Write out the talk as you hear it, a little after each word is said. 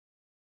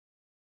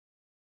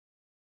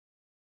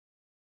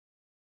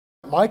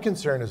my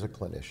concern as a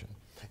clinician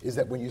is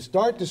that when you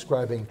start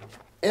describing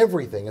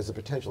everything as a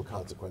potential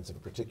consequence of a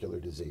particular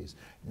disease,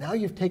 now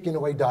you've taken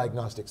away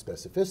diagnostic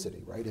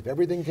specificity, right? If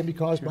everything can be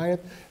caused by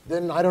it,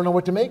 then I don't know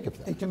what to make of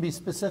that. It can be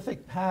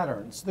specific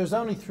patterns. There's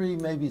only 3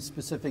 maybe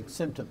specific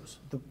symptoms: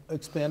 the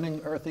expanding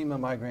erythema,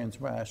 migrans,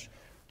 rash,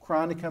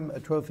 chronicum,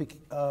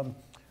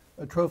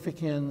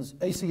 atrophichins,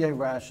 ACA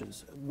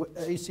rashes,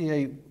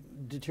 ACA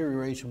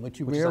deterioration, which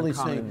you rarely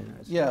see.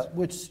 Yeah,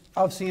 which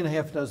I've seen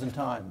 6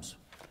 times.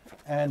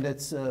 And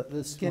it's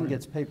the skin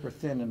gets paper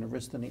thin in the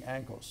wrist and the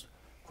ankles.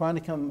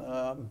 Chronicum,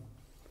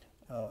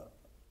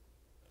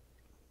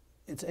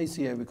 it's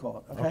ACA we call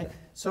it, okay?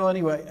 So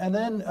anyway, and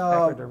then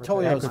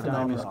Toyo's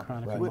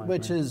phenomenon,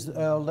 which is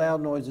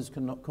loud noises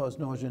can cause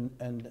nausea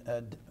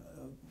and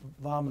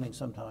vomiting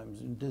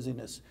sometimes and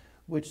dizziness,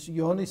 which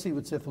you only see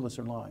with syphilis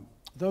or Lyme.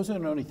 Those are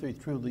the only 3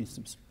 truly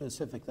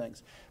specific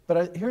things.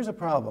 But here's a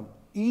problem.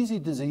 Easy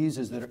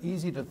diseases that are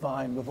easy to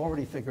find, we've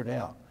already figured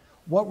out.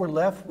 What we're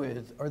left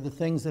with are the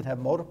things that have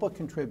multiple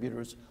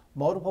contributors,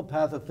 multiple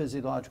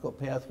pathophysiological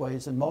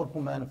pathways, and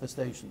multiple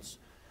manifestations.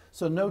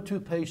 So no 2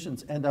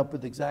 patients end up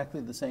with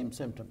exactly the same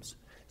symptoms.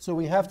 So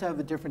we have to have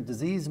a different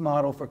disease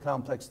model for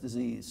complex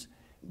disease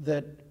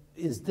that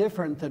is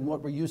different than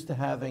what we're used to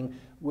having,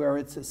 where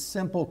it's a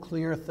simple,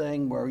 clear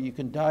thing where you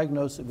can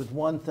diagnose it with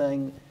one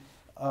thing.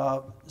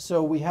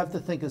 So we have to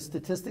think of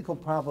statistical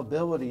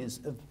probabilities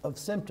of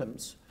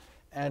symptoms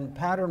and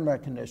pattern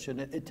recognition.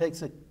 It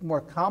takes a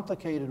more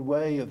complicated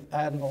way of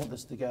adding all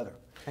this together.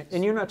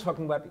 And you're not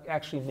talking about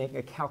actually making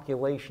a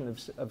calculation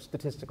of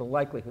statistical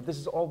likelihood. This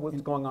is all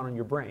what's going on in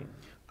your brain.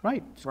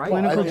 Right. Right?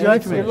 Clinical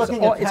judgment. You're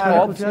looking at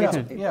clinical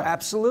judgment. Yeah,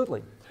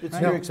 absolutely. It's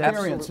your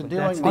experience in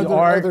dealing That's with the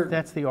art.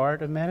 That's the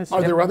art of medicine.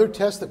 Are there other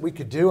tests that we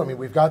could do? I mean,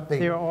 we've got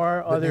the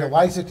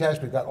ELISA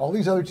test. We've got all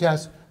these other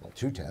tests. Well,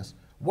 2 tests.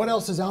 What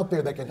else is out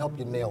there that can help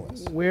you nail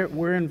this?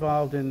 We're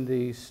involved in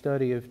the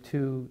study of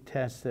 2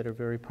 tests that are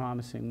very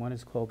promising. One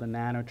is called the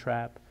Nano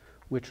Trap,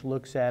 which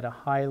looks at a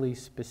highly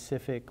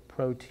specific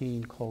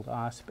protein called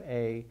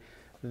OSP-A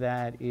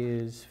that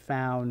is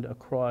found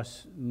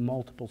across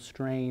multiple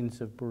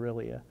strains of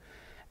Borrelia.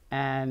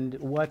 And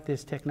what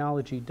this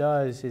technology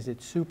does is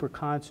it super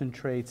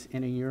concentrates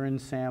in a urine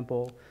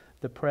sample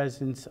the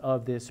presence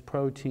of this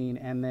protein,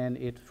 and then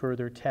it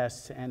further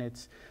tests, and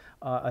it's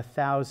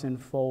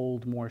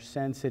 1,000-fold more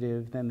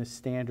sensitive than the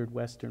standard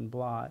Western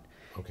blot.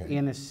 Okay.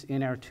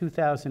 In our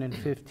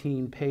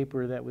 2015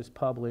 paper that was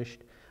published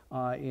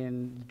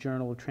in the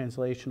Journal of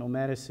Translational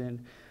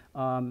Medicine,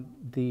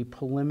 the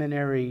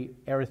preliminary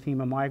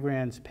erythema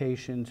migrans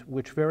patients,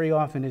 which very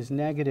often is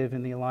negative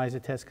in the ELISA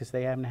test because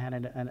they haven't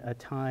had a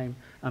time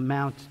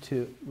amount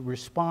to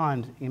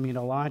respond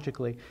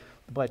immunologically,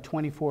 but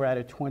 24 out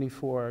of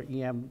 24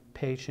 EM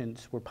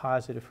patients were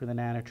positive for the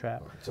Nano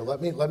Trap. So let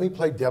me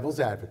play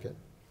devil's advocate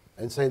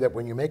and say that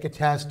when you make a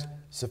test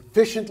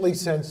sufficiently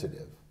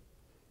sensitive,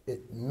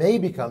 it may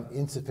become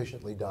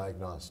insufficiently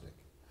diagnostic.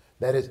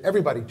 That is,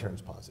 everybody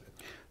turns positive.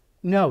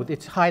 No,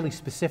 it's highly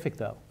specific,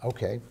 though.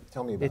 Okay,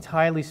 tell me about it. It's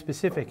highly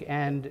specific,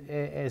 and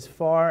as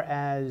far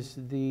as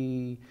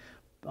the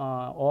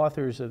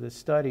authors of the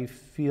study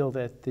feel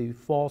that the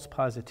false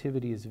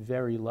positivity is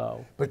very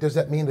low. But does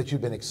that mean that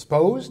you've been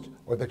exposed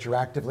or that you're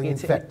actively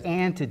infected? It's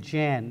an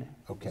antigen,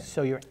 okay.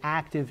 So you're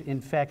active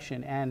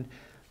infection,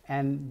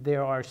 and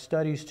there are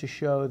studies to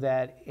show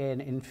that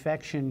an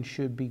infection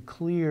should be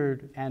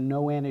cleared and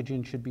no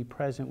antigen should be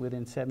present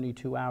within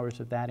 72 hours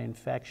of that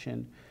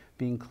infection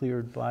being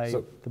cleared by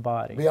the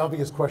body. The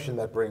obvious question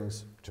that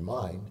brings to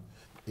mind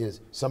is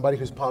somebody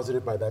who's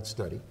positive by that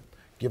study,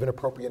 given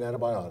appropriate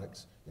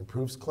antibiotics,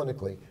 improves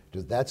clinically,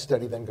 does that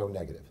study then go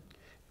negative?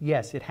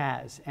 Yes, it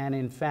has. And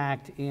in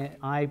fact,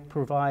 I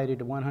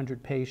provided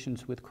 100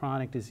 patients with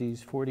chronic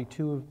disease,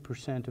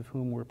 42% of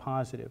whom were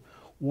positive.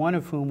 One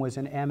of whom was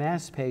an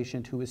MS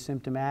patient who was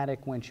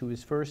symptomatic when she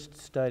was first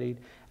studied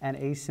and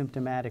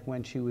asymptomatic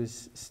when she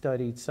was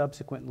studied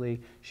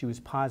subsequently. She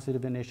was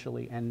positive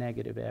initially and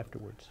negative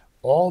afterwards.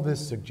 All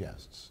this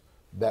suggests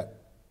that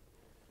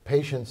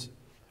patients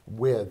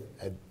with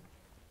an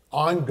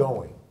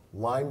ongoing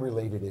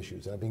Lyme-related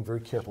issues, and I'm being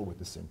very careful with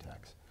the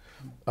syntax,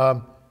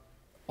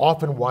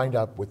 often wind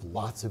up with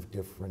lots of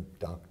different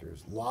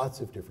doctors, lots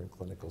of different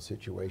clinical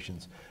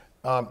situations.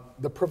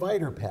 The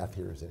provider path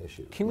here is an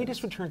issue. Can we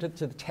just return to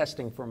the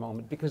testing for a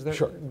moment? Because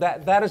sure.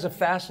 that is a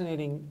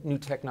fascinating new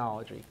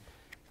technology.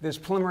 There's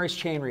polymerase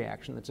chain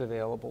reaction that's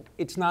available.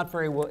 It's not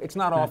very well, it's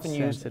not often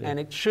used, and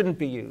it shouldn't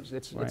be used.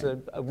 It's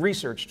a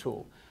research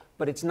tool,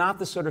 but it's not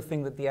the sort of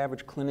thing that the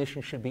average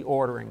clinician should be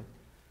ordering.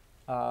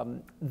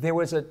 There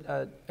was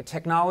a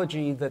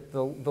technology that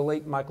the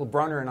late Michael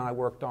Brunner and I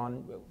worked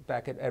on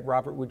back at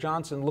Robert Wood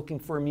Johnson, looking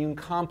for immune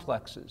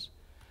complexes.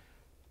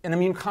 An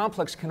immune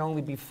complex can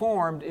only be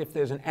formed if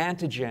there's an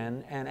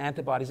antigen and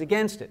antibodies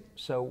against it.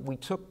 So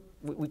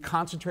we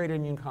concentrated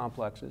immune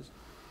complexes,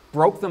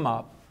 broke them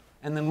up,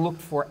 and then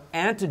looked for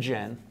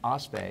antigen,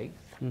 OSP-A,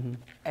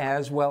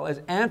 as well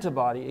as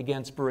antibody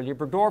against Borrelia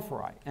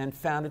burgdorferi, and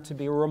found it to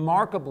be a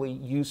remarkably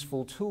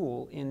useful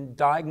tool in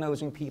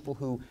diagnosing people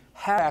who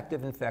had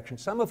active infection,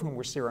 some of whom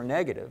were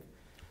seronegative,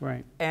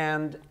 Right.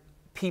 and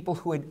people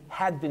who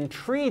had been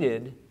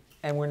treated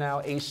and were now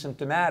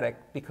asymptomatic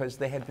because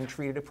they had been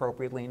treated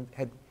appropriately and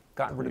had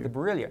gotten rid of the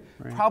Borrelia.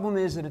 Right. Problem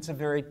is that it's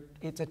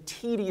a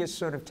tedious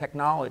sort of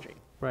technology.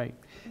 Right.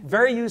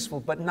 Very useful,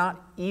 but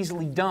not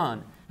easily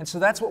done. And so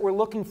that's what we're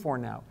looking for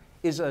now,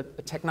 is a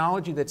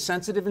technology that's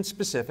sensitive and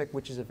specific,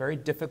 which is a very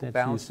difficult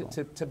balance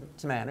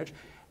to manage,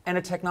 and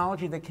a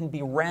technology that can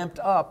be ramped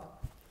up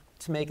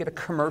to make it a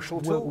commercial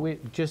tool.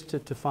 Just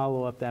to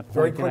follow up that point,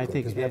 Very and quickly, I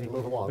think because we have to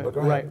move along, but go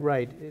ahead.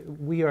 Right.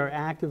 We are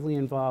actively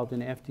involved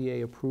in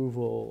FDA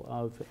approval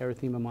of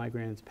erythema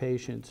migrans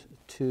patients,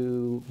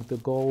 to the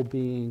goal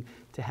being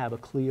to have a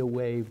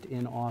CLIA-waived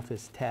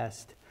in-office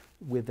test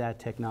with that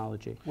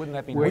technology. Wouldn't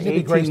that be We're great? Wouldn't it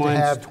be great 18 to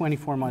months, have-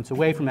 24 months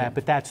away from that,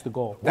 but that's the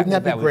goal. Wouldn't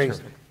that be was great?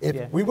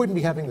 terrific. If we wouldn't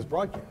be having this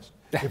broadcast.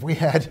 If we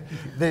had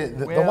the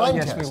Well, Lyme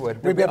yes, test, we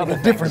would. we'd be having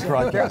a different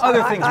broadcast.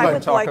 Other things we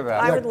would talk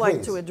about. I would Yeah, like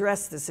please. to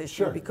address this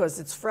issue Sure. because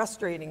it's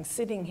frustrating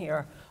sitting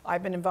here.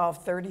 I've been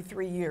involved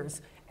 33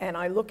 years, and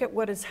I look at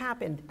what has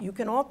happened. You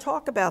can all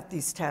talk about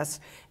these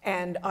tests,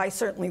 and I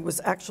certainly was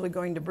actually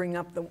going to bring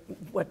up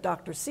what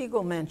Dr.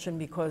 Sigal mentioned,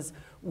 because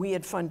we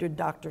had funded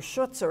Dr.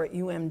 Schutzer at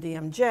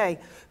UMDMJ,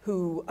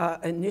 who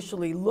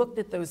initially looked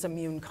at those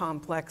immune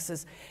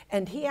complexes,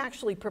 and he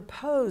actually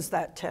proposed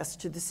that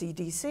test to the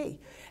CDC,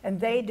 and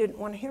they didn't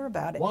want to hear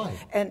about it. Why?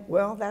 And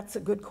well, that's a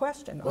good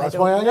question. Well, that's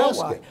don't why I know asked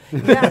why.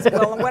 it. Yes,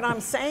 well, what I'm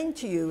saying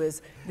to you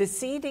is the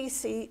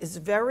CDC is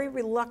very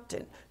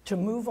reluctant to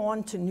move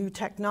on to new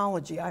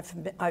technology.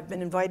 I've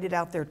been invited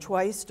out there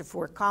twice to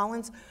Fort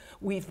Collins.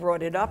 We've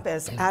brought it up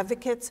as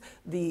advocates.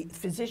 The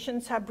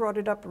physicians have brought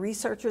it up.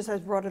 Researchers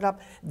have brought it up.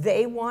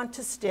 They want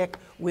to stick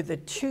with a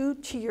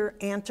two-tier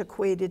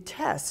antiquated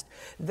test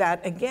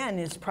that, again,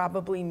 is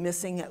probably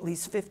missing at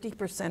least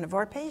 50% of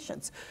our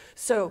patients.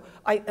 So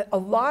a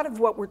lot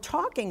of what we're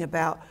talking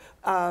about,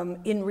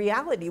 in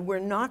reality, we're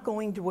not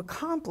going to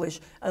accomplish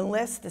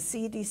unless the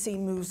CDC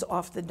moves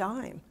off the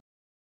dime.